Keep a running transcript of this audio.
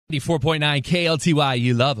94.9 KLTY,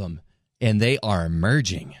 you love them, and they are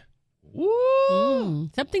merging. Woo!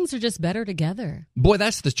 Some things are just better together. Boy,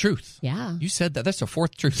 that's the truth. Yeah. You said that. That's the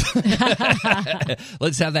fourth truth.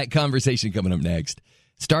 Let's have that conversation coming up next.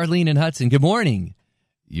 Starlene and Hudson, good morning.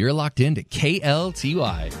 You're locked into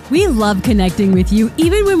KLTY. We love connecting with you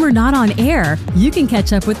even when we're not on air. You can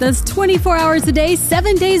catch up with us 24 hours a day,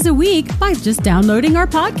 7 days a week by just downloading our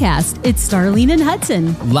podcast. It's Starlene and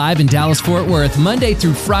Hudson. Live in Dallas-Fort Worth, Monday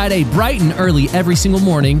through Friday, bright and early every single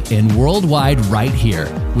morning, and worldwide right here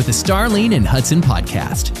with the Starlene and Hudson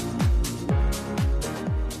podcast.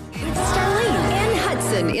 It's Starlene and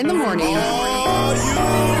Hudson in the morning.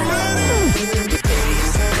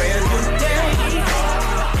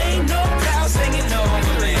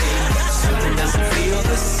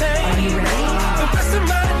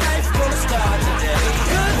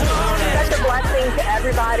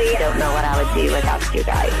 Everybody, I don't know what I would do without you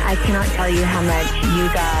guys. I cannot tell you how much you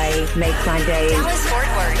guys make my day.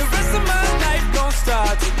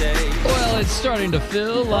 Well, it's starting to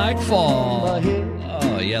feel like fall.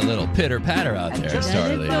 Oh, yeah, a little pitter-patter out there,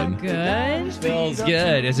 Starlene. Good. Feels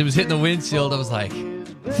good. As it was hitting the windshield, I was like,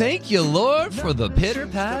 thank you, Lord, for the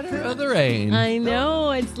pitter-patter of the rain. I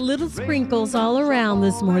know. It's little sprinkles all around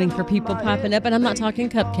this morning for people popping up. And I'm not talking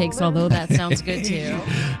cupcakes, although that sounds good, too.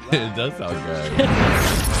 It does sound good.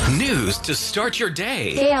 News to start your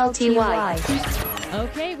day. KLTY.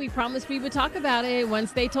 Okay, we promised we would talk about it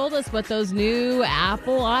once they told us what those new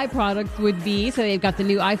Apple iProducts would be. So they've got the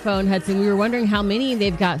new iPhone, Hudson. We were wondering how many.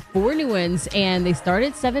 They've got 4 new ones, and they start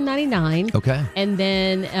at $799. Okay. And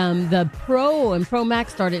then the Pro and Pro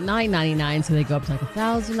Max start at $999, so they go up to like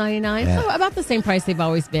 $1,099. Yeah. So about the same price they've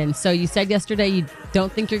always been. So you said yesterday you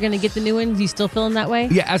don't think you're going to get the new ones. You still feeling that way?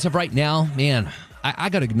 Yeah, as of right now, man, I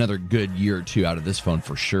got another good year or two out of this phone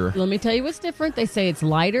for sure. Let me tell you what's different. They say it's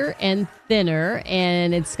lighter and thinner,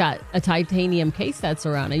 and it's got a titanium case that's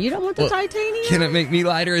around it. You don't want the titanium? Can it make me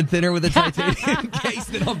lighter and thinner with a titanium case?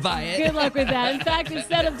 Then I'll buy it. Good luck with that. In fact,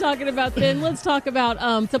 instead of talking about thin, let's talk about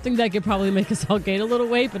something that could probably make us all gain a little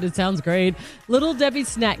weight, but it sounds great. Little Debbie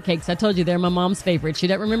snack cakes. I told you they're my mom's favorite. She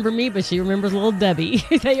doesn't remember me, but she remembers Little Debbie.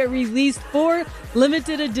 They released 4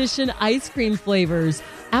 limited edition ice cream flavors.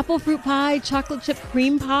 Apple fruit pie, chocolate chip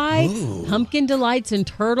cream pie, pumpkin delights, and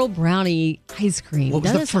turtle brownie ice cream. What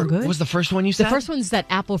was Doesn't that sound good? What was the first one you said? The first one's that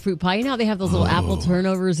apple fruit pie. You know how they have those little apple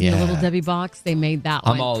turnovers in the Little Debbie box? They made that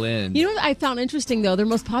one. I'm all in. You know what I found interesting, though? Their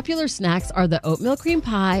most popular snacks are the oatmeal cream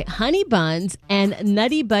pie, honey buns, and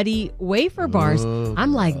Nutty Buddy wafer bars.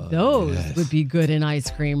 I'm like, those would be good in ice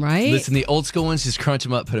cream, right? Listen, the old school ones, just crunch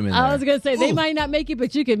them up, put them in there. I was going to say, they might not make it,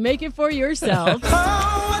 but you can make it for yourself.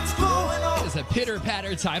 It's a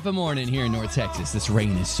pitter-patter type of morning here in North Texas. This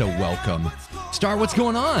rain is so welcome. Star, what's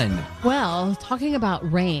going on? Well, talking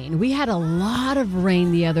about rain, we had a lot of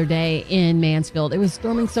rain the other day in Mansfield. It was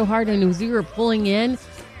storming so hard, and as we were pulling in,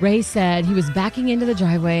 Ray said he was backing into the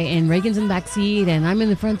driveway, and Reagan's in the back seat, and I'm in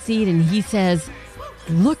the front seat, and he says,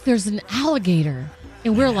 look, there's an alligator.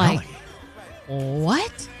 And we're like,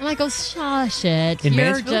 what? And I go, shush it. In You're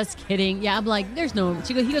Mansfield? just kidding. Yeah, I'm like, there's no.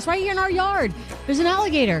 He goes, right here in our yard. There's an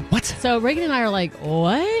alligator. What? So Reagan and I are like,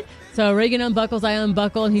 what? So Reagan unbuckles, I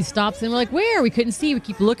unbuckle, and he stops, and we're like, where? We couldn't see. We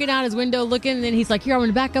keep looking out his window, looking, and then he's like, here, I'm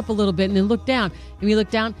going to back up a little bit, and then look down. And we look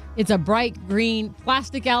down. It's a bright green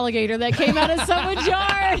plastic alligator that came out of someone's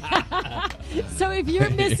yard. So if you're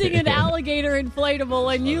missing an alligator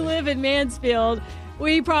inflatable and you live in Mansfield,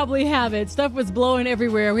 we probably have it. Stuff was blowing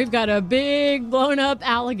everywhere. We've got a big blown up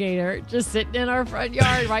alligator just sitting in our front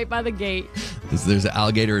yard right by the gate. There's an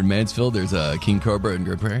alligator in Mansfield. There's a king cobra in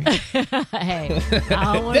Grand Prairie. Hey,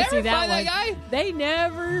 I don't want to see that find one. that guy? They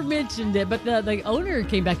never mentioned it, but the owner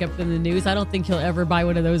came back up in the news. I don't think he'll ever buy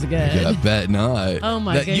one of those again. Yeah, I bet not. Oh,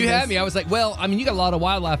 my goodness. You had me. I was like, well, I mean, you got a lot of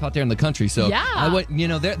wildlife out there in the country. So Yeah. I went,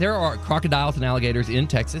 there are crocodiles and alligators in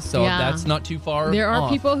Texas. So Yeah. that's not too far There are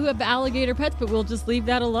off. people who have alligator pets, but we'll just leave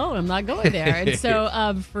that alone. I'm not going there. And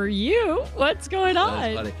so for you, what's going That's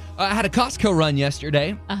on? funny. I had a Costco run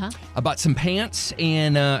yesterday. Uh-huh. I bought some pants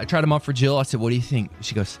and I tried them on for Jill. I said, what do you think?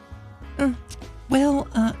 She goes, and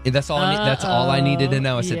that's all I needed to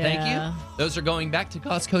know. I said, thank Yeah. you. Those are going back to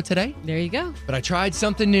Costco today. There you go. But I tried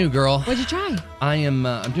something new, girl. What'd you try? I'm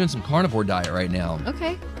doing some carnivore diet right now.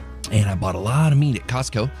 Okay. And I bought a lot of meat at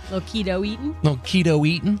Costco. Little keto eating. No keto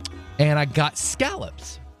eating. And I got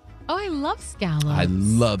scallops. Oh, I love scallops. I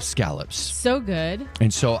love scallops. So good.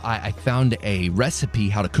 And so I found a recipe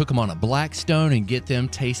how to cook them on a Blackstone and get them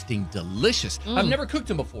tasting delicious. I've never cooked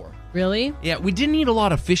them before. Really? Yeah, we didn't eat a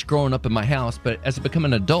lot of fish growing up in my house, but as I become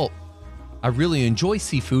an adult, I really enjoy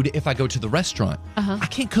seafood if I go to the restaurant. I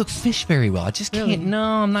can't cook fish very well. I just can't. Really? No,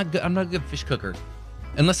 I'm not good. I'm not a good fish cooker.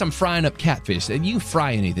 unless I'm frying up catfish. You can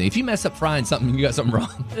fry anything. If you mess up frying something, you got something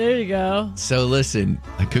wrong. There you go. So listen,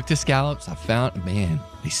 I cooked the scallops. I found, man,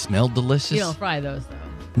 they smelled delicious. You don't fry those, though.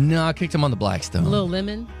 No, I cooked them on the Blackstone. A little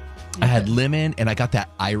lemon. I had lemon, and I got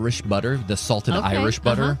that Irish butter, the salted Irish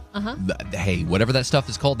butter. Hey, whatever that stuff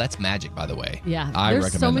is called, that's magic, by the way. Yeah, I there's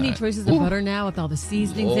recommend so many that. choices of butter now with all the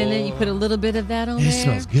seasonings in it. You put a little bit of that on It there.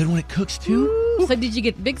 smells good when it cooks, too. Ooh. So did you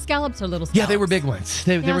get big scallops or little scallops? Yeah, they were big ones.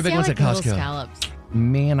 They were big ones like at little Costco. Scallops.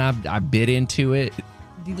 Man, I bit into it.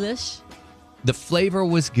 Delish. The flavor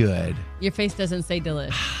was good. Your face doesn't say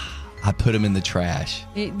delish. I put them in the trash.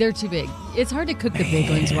 They're too big. It's hard to cook the big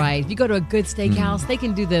ones right. If you go to a good steakhouse, they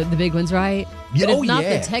can do the big ones right. But it's not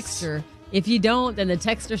the texture. If you don't, then the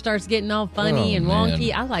texture starts getting all funny and wonky.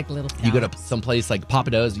 Man. I like little scallops. You go to someplace like Papa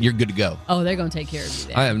Do's, you're good to go. Oh, they're going to take care of you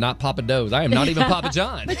there. I am not Papa Do's. I am not even Papa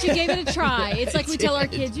John. But you gave it a try. It's like we tell our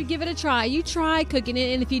kids, you give it a try. You try cooking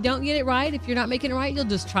it, and if you don't get it right, if you're not making it right, you'll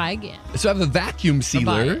just try again. So I have a vacuum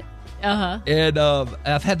sealer. And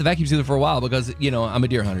I've had the vacuum sealer for a while because, I'm a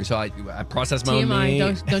deer hunter. So I process my own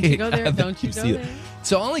meat. Don't you go there. Don't you go there.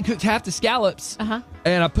 So I only cooked half the scallops.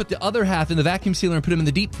 And I put the other half in the vacuum sealer and put them in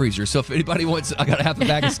the deep freezer. So if anybody wants, I got a half a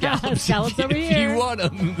bag of scallops. Scallops over If here. you want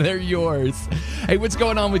them, they're yours. Hey, what's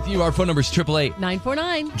going on with you? Our phone number is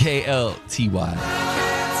 888-949 KLTY.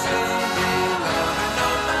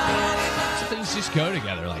 Things just go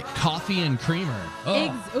together, like coffee and creamer.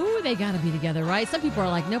 Ooh, they got to be together, right? Some people are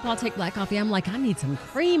like, nope, I'll take black coffee. I'm like, I need some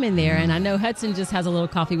cream in there. And I know Hudson just has a little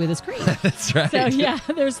coffee with his cream. That's right. So, yeah,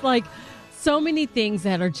 there's like so many things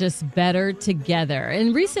that are just better together.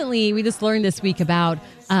 And recently, we just learned this week about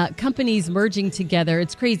companies merging together.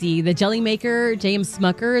 It's crazy. The jelly maker, J.M.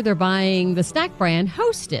 Smucker, they're buying the snack brand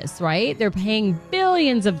Hostess, right? They're paying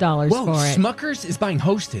billions of dollars Whoa, for it. Smucker's is buying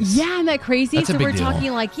Hostess. Yeah, isn't that crazy? That's a big we're deal.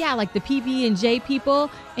 talking like the PB&J people,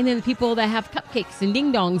 and then the people that have cupcakes and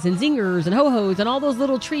ding-dongs and zingers and ho-hos and all those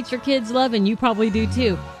little treats your kids love, and you probably do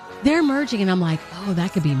too. They're merging, and I'm like, oh,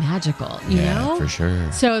 that could be magical, you know? For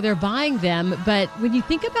sure. So they're buying them, but when you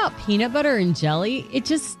think about peanut butter and jelly, it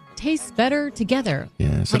just tastes better together.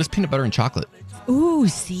 Yeah, so does peanut butter and chocolate. Ooh,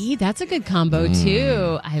 see, that's a good combo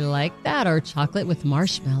too. I like that. Or chocolate with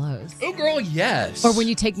marshmallows. Oh, girl, yes. Or when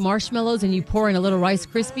you take marshmallows and you pour in a little Rice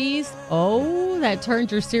Krispies, oh, that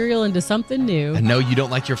turns your cereal into something new. I know you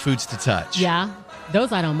don't like your foods to touch. Yeah,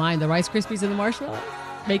 those I don't mind. The Rice Krispies and the marshmallows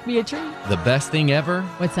make me a treat. The best thing ever.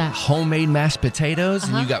 What's that? Homemade mashed potatoes,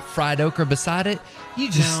 and you got fried okra beside it. You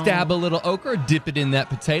just stab a little okra, dip it in that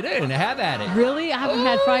potato, and have at it. Really? I haven't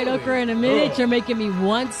had fried okra in a minute. You're making me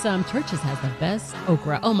want some. Church's has the best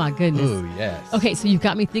okra. Oh, my goodness. Ooh, yes. Okay, so you've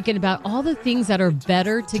got me thinking about all the things that are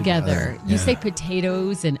better together. You say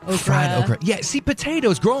potatoes and okra. Fried okra. Yeah, see,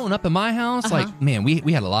 potatoes growing up in my house, like, man,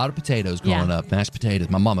 we had a lot of potatoes growing up, mashed potatoes.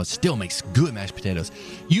 My mama still makes good mashed potatoes.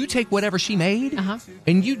 You take whatever she made,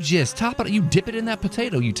 and you just top it, you dip it in that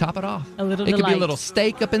potato, you top it off. A little It could be delight. a little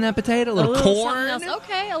steak up in that potato, a little corn. something else.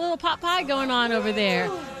 Okay, a little pot pie going on over there.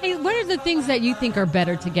 Hey, what are the things that you think are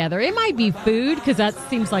better together? It might be food, because that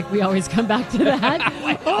seems like we always come back to that.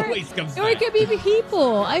 Or it could be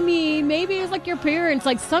people. I mean, maybe it's like your parents.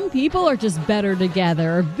 Like some people are just better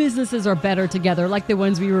together, or businesses are better together, like the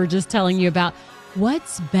ones we were just telling you about.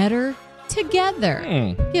 What's better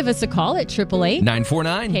together? Give us a call at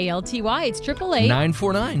 888-949 KLTY. It's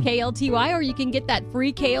 888-949 KLTY, or you can get that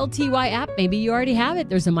free KLTY app. Maybe you already have it.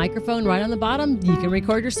 There's a microphone right on the bottom. You can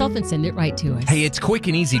record yourself and send it right to us. Hey, it's quick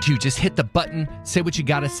and easy, too. Just hit the button, say what you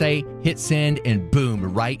got to say, hit send, and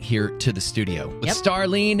boom, right here to the studio. With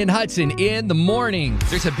Starlene and Hudson in the morning.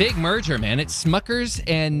 There's a big merger, man. It's Smucker's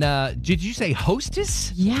and, did you say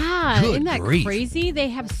Hostess? Yeah. Good Isn't that grief. crazy? They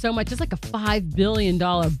have so much. It's like a $5 billion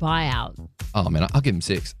buyout. Oh, man, I'll give him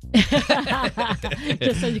 6.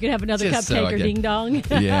 Just so you can have another Just so cupcake I or can- ding dong.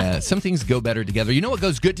 Yeah, some things go better together. You know what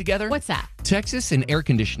goes good together? What's that? Texas and air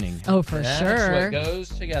conditioning. Oh, for That's sure. what goes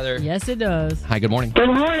together. Yes, it does. Hi, good morning. Good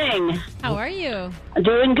morning. How are you?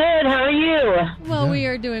 Doing good. How are you? Well, we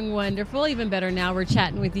are doing wonderful. Even better now, we're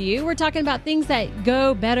chatting with you. We're talking about things that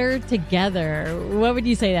go better together. What would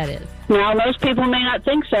you say that is? Now, most people may not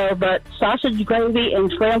think so, but sausage gravy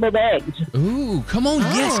and scrambled eggs. Ooh, come on.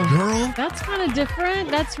 Yes, girl. That's kind of different.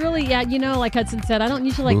 That's really, like Hudson said, I don't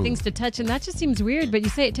usually like things to touch, and that just seems weird, but you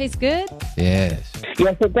say it tastes good? Yes.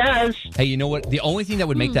 Yes, it does. Hey, you know what? The only thing that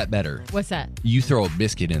would make that better, What's that? you throw a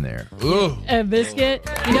biscuit in there. Ooh. A biscuit?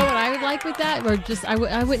 You know what I would like with that? Or just,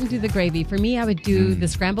 I wouldn't do the gravy. For me, I would do the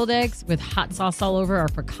scrambled eggs with hot sauce all over or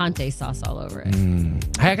picante sauce all over it.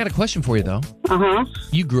 Hey, I got a question for you, though. Uh-huh.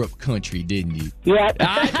 You grew up country, didn't you? Yep.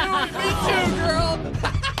 I knew it. Me too, girl.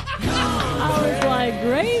 I was like,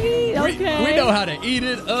 gravy? Okay. We know how to eat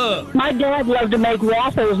it up. My dad loved to make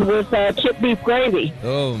waffles with chipped beef gravy.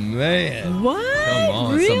 Oh, man. What? Come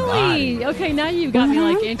on, really? somebody. Okay, now you've got me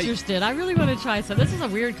like interested. I really want to try some. This is a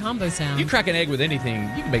weird combo sound. You crack an egg with anything.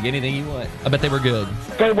 You can make anything you want. I bet they were good.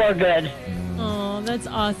 They were good. Oh, that's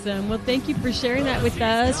awesome. Well, thank you for sharing that with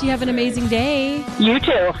us. You have an amazing day. You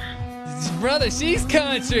too. Brother, she's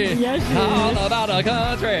country. Yes, she All is. about a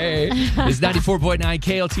country. It's 94.9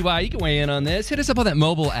 KLTY. You can weigh in on this. Hit us up on that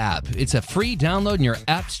mobile app. It's a free download in your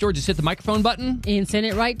app store. Just hit the microphone button. And send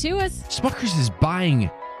it right to us. Smuckers is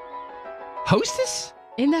buying Hostess?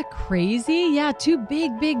 Isn't that crazy? Yeah, two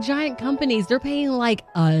big, giant companies. They're paying like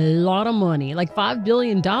a lot of money, like $5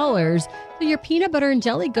 billion. So your peanut butter and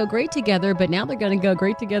jelly go great together, but now they're going to go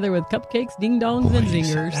great together with cupcakes, ding-dongs, and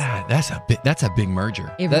zingers. That's a big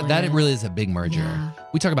merger. It That really is a big merger. Yeah.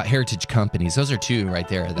 We talk about heritage companies. Those are two right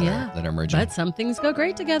there that are merging. But some things go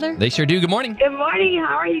great together. They sure do. Good morning. Good morning.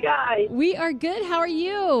 How are you guys? We are good. How are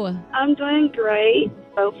you? I'm doing great.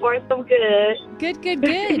 So far, so good.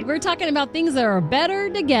 Good. We're talking about things that are better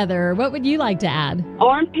together. What would you like to add?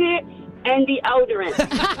 Armpits and deodorant.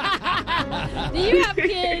 Do you have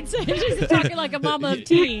kids? She's talking like a mama of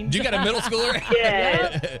teens. Do you got a middle schooler?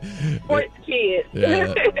 Yes. 14 kids.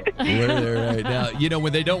 Yeah. We're there right now. You know,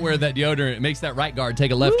 when they don't wear that deodorant, it makes that right guard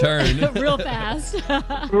take a left turn. Real fast.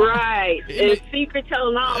 Right. And secret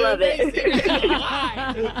telling all of it.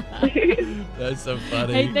 That's so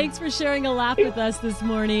funny. Hey, thanks for sharing a laugh with us this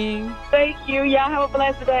morning. Thank you. Y'all have a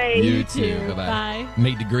blessed day. You too. Bye-bye.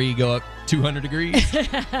 Make degree go up 200 degrees.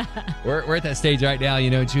 We're at that stage right now. You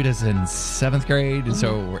know, Judah's in 7th grade, and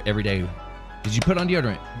so we're every day. Did you put on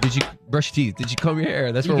deodorant? Did you brush your teeth? Did you comb your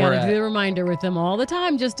hair? That's where we're You got at. to do the reminder with them all the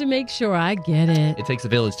time just to make sure I get it. It takes a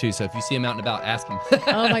village too, so if you see him out and about, ask him.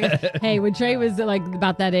 Oh my God. Hey, when Trey was like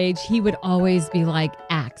about that age, he would always be like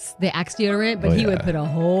the Axe deodorant, but he would put a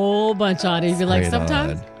whole bunch on it. He'd be like, Straight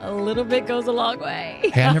sometimes on. a little bit goes a long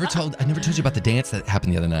way. Hey, I never told you about the dance that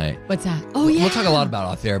happened the other night. What's that? Oh, yeah. We'll talk a lot about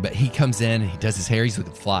it off there, but he comes in, he does his hair, he's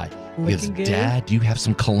looking fly. He goes, Looking good. Dad, do you have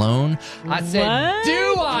some cologne? I said, What?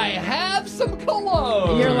 do I have some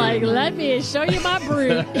cologne? You're like, let me show you my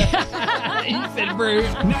brood. He said brood.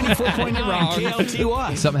 94.9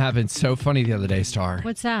 KLTY. Something happened so funny the other day, Star.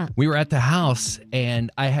 What's that? We were at the house, and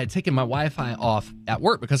I had taken my Wi-Fi off at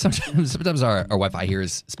work because sometimes our Wi-Fi here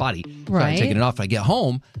is spotty. So I Right. had taken it off. I get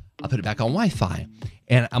home, I put it back on Wi-Fi,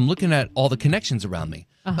 and I'm looking at all the connections around me.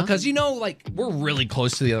 Because, you know, like, we're really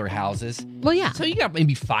close to the other houses. Well, yeah. So you got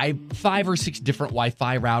maybe five or six different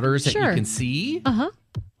Wi-Fi routers that Sure. you can see. Uh-huh.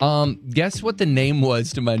 Guess what the name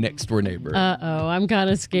was to my next door neighbor? Uh-oh, I'm kind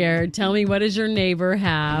of scared. Tell me, what does your neighbor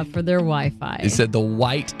have for their Wi-Fi? It said the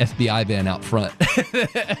white FBI van out front.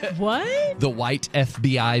 What? The white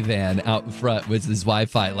FBI van out front was his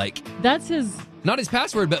Wi-Fi. Like, That's his... not his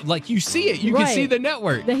password, but like you see it. You Right. can see the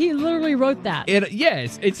network. He literally wrote that.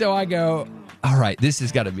 Yes. And so I go, all right, this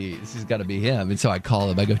has got to be him. And so I call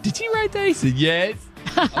him. I go, did you write that? He said, yes.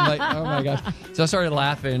 I'm like, oh my gosh. So I started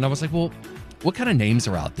laughing, and I was like, well, what kind of names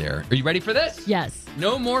are out there? Are you ready for this? Yes.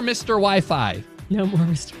 No more Mr. Wi-Fi. No more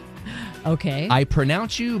Mr. Okay. I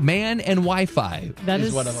pronounce you man and Wi-Fi. That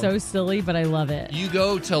is one of them. so silly, but I love it. You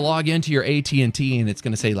go to log into your AT&T and it's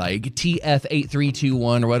going to say like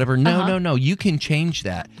TF8321 or whatever. No. You can change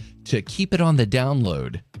that to keep it on the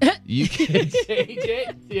download. You can change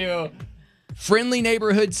it to Friendly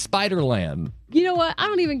Neighborhood Spiderland. You know what? I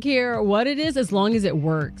don't even care what it is as long as it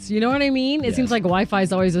works. You know what I mean? It Yes. seems like Wi-Fi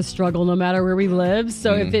is always a struggle no matter where we live.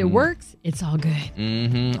 So if it works, it's all good.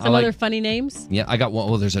 Mm-hmm. Some other funny names? Yeah, I got one.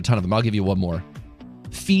 Well, there's a ton of them. I'll give you one more.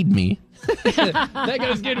 Feed me. That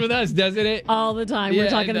goes good with us, doesn't it? All the time. Yeah, We're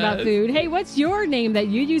talking it about does. food. Hey, what's your name that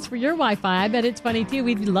you use for your Wi-Fi? I bet it's funny too.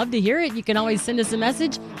 We'd love to hear it. You can always send us a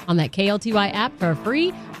message on that KLTY app for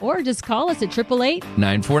free, or just call us at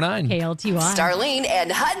 888-949 KLTY. Starlene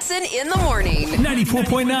and Hudson in the morning.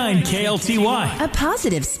 94.9 KLTY. A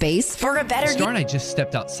positive space for a better Star and I just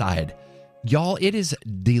stepped outside. Y'all, it is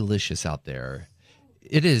delicious out there.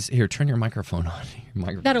 It is. Here, turn your microphone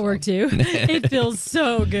on. That'll work too. It feels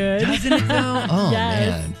so good. Doesn't it though? Oh, Yes.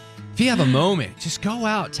 man. If you have a moment, just go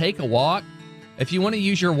out, take a walk. If you want to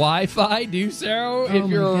use your Wi-Fi, do so. If my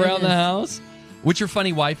you're around the goodness. house. What's your funny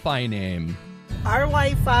Wi-Fi name? Our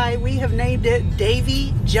Wi-Fi, we have named it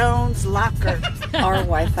Davy Jones Locker. Our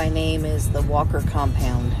Wi-Fi name is the Walker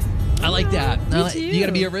Compound. I like that. Me too. You got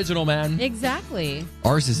to be original, man. Exactly.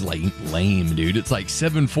 Ours is lame, dude. It's like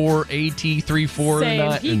 74AT34. Same.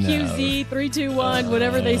 Not, PQZ 321,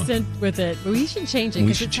 whatever they sent with it. But we should change it We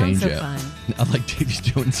because should it sounds change so it. fun. I like Davey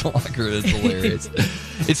Jones' locker. That's hilarious.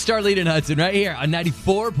 It's Starlene and Hudson right here on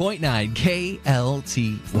 94.9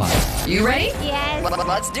 KLTY. You ready? Yes.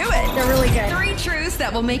 Let's do it. They're really good. 3 truths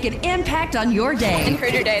that will make an impact on your day.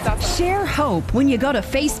 Improve your day. It's awesome. Share hope when you go to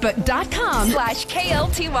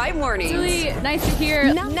Facebook.com/KLTY Mornings. Really nice to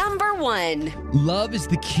hear. Number 1. Love is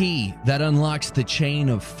the key that unlocks the chain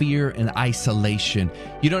of fear and isolation.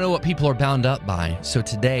 You don't know what people are bound up by, so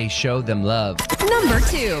today, show them love. Number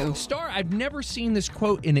 2. Star, I've never seen this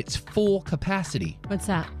quote in its full capacity. What's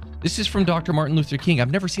that? This is from Dr. Martin Luther King.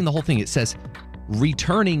 I've never seen the whole thing. It says,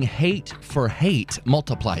 returning hate for hate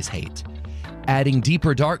multiplies hate, adding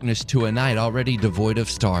deeper darkness to a night already devoid of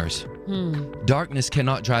stars. Darkness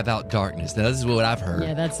cannot drive out darkness. Now, this is what I've heard.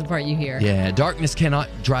 Yeah, that's the part you hear. Yeah, darkness cannot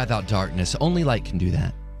drive out darkness. Only light can do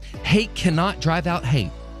that. Hate cannot drive out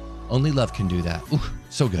hate. Only love can do that. Ooh,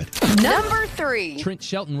 so good. Number 3. Trent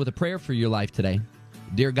Shelton with a prayer for your life today.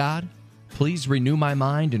 Dear God, please renew my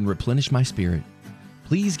mind and replenish my spirit.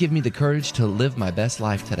 Please give me the courage to live my best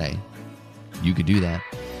life today. You could do that.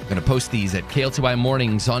 I'm going to post these at KLTY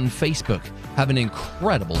Mornings on Facebook. Have an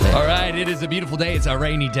incredible day. All right, it is a beautiful day. It's a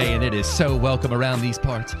rainy day, and it is so welcome around these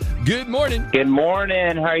parts. Good morning. Good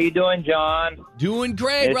morning. How are you doing, John? Doing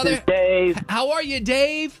great, brother. This is Dave. How are you,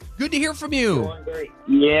 Dave? Good to hear from you. Doing great.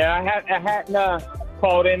 Yeah, I hadn't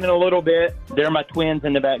called in a little bit. They're my twins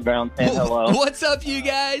in the background saying hello. What's up, you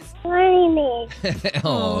guys? Morning.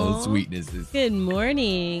 Oh, sweetnesses. Good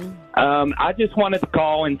morning. I just wanted to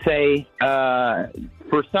call and say,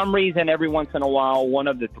 for some reason, every once in a while, one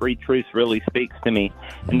of the 3 truths really speaks to me.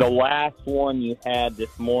 And the last one you had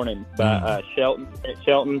this morning by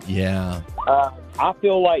Shelton. Yeah. I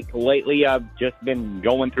feel like lately I've just been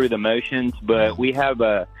going through the motions, but we have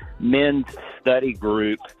a men's study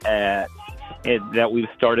group that we've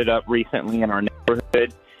started up recently in our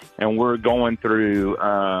neighborhood, and we're going through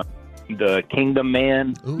the Kingdom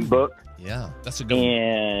Man book. Yeah, that's a good one.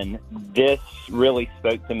 And this really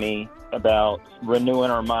spoke to me about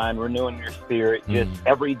renewing our mind, renewing your spirit. Just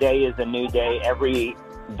every day is a new day. Every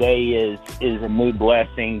day is a new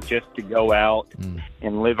blessing just to go out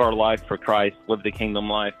and live our life for Christ, live the kingdom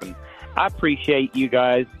life. And I appreciate you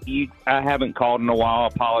guys. I haven't called in a while. I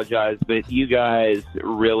apologize, but you guys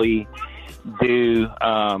really do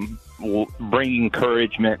bring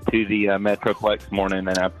encouragement to the Metroplex morning,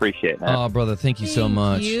 and I appreciate that. Oh, brother, thank you so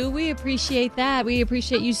much. We appreciate that. We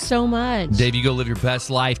appreciate you so much. Dave, you go live your best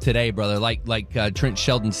life today, brother. Like Trent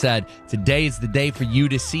Shelton said, today is the day for you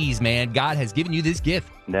to seize, man. God has given you this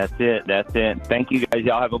gift. That's it. Thank you, guys.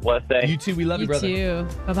 Y'all have a blessed day. You too. We love you, brother. You too.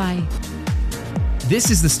 Bye-bye. This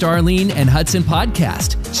is the Starlene and Hudson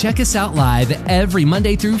podcast. Check us out live every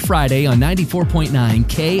Monday through Friday on 94.9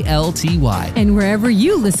 KLTY. And wherever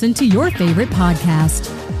you listen to your favorite podcast.